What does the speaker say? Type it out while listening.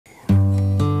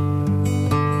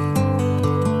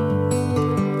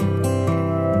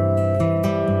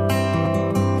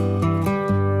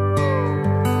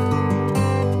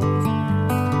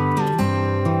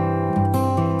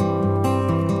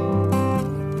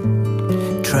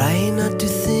Trying not to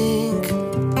think,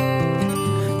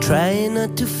 trying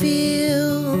not to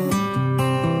feel.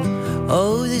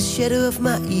 Oh, the shadow of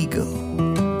my ego,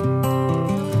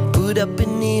 put up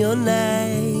in neon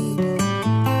light.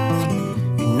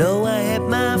 You know I had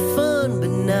my fun, but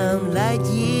now I'm light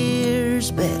years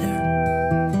better.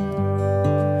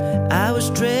 I was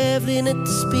traveling at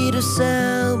the speed of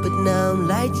sound, but now I'm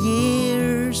light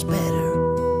years better.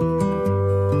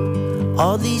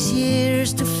 All these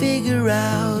years to figure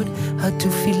out how to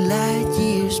feel light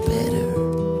years better.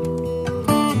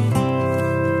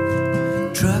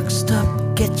 Drug stop,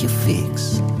 get your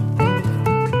fix.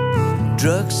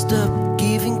 Drug stop,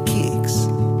 giving kicks.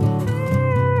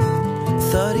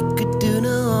 Thought it could do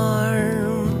no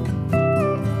harm.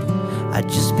 I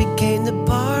just became the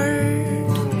part.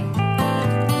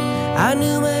 I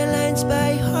knew my lines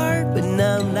by heart, but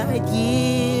now I'm light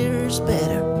years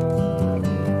better.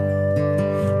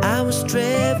 I was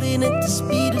traveling at the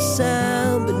speed of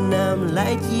sound, but now I'm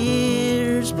light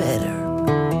years better.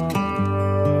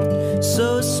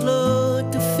 So slow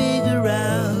to figure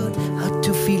out how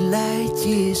to feel light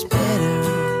years better.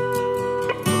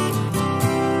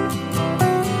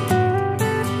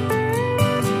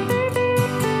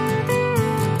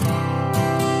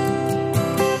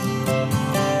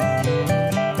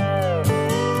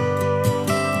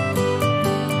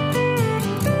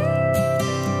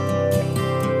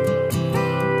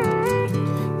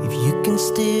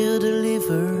 Still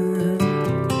deliver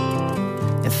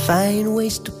and find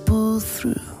ways to pull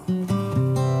through.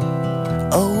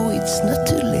 Oh, it's not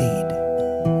too late,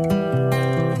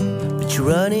 but you're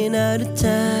running out of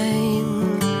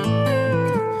time.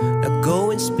 Now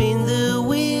go and spin the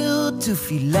wheel to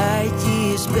feel light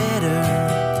years better.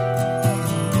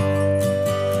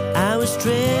 I was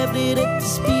traveling at the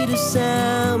speed of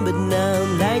sound, but now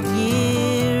I'm light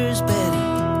years better.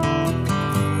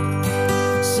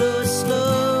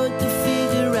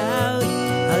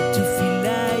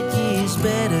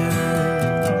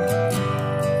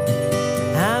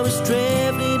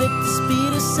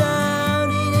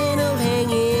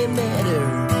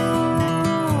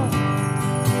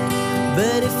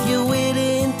 But if you're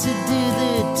willing to do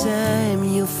the time,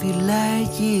 you'll feel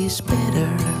light years better.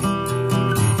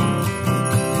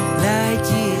 Light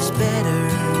years better.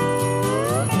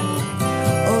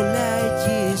 Oh, light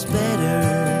years better.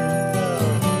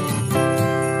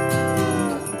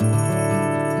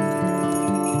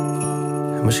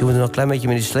 Misschien moeten we nog een klein beetje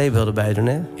met die sleepbel erbij doen,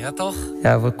 hè? Ja, toch?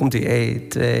 Ja, waar komt die? 1,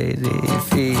 2, 3,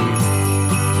 4...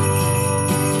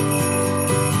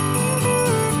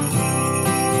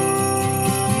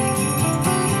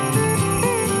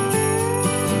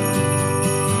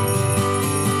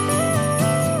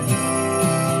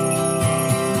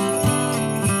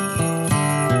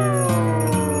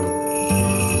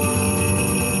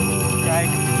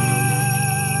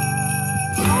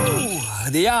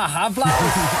 Ja, applaus.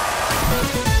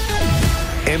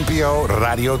 NPO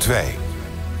Radio 2.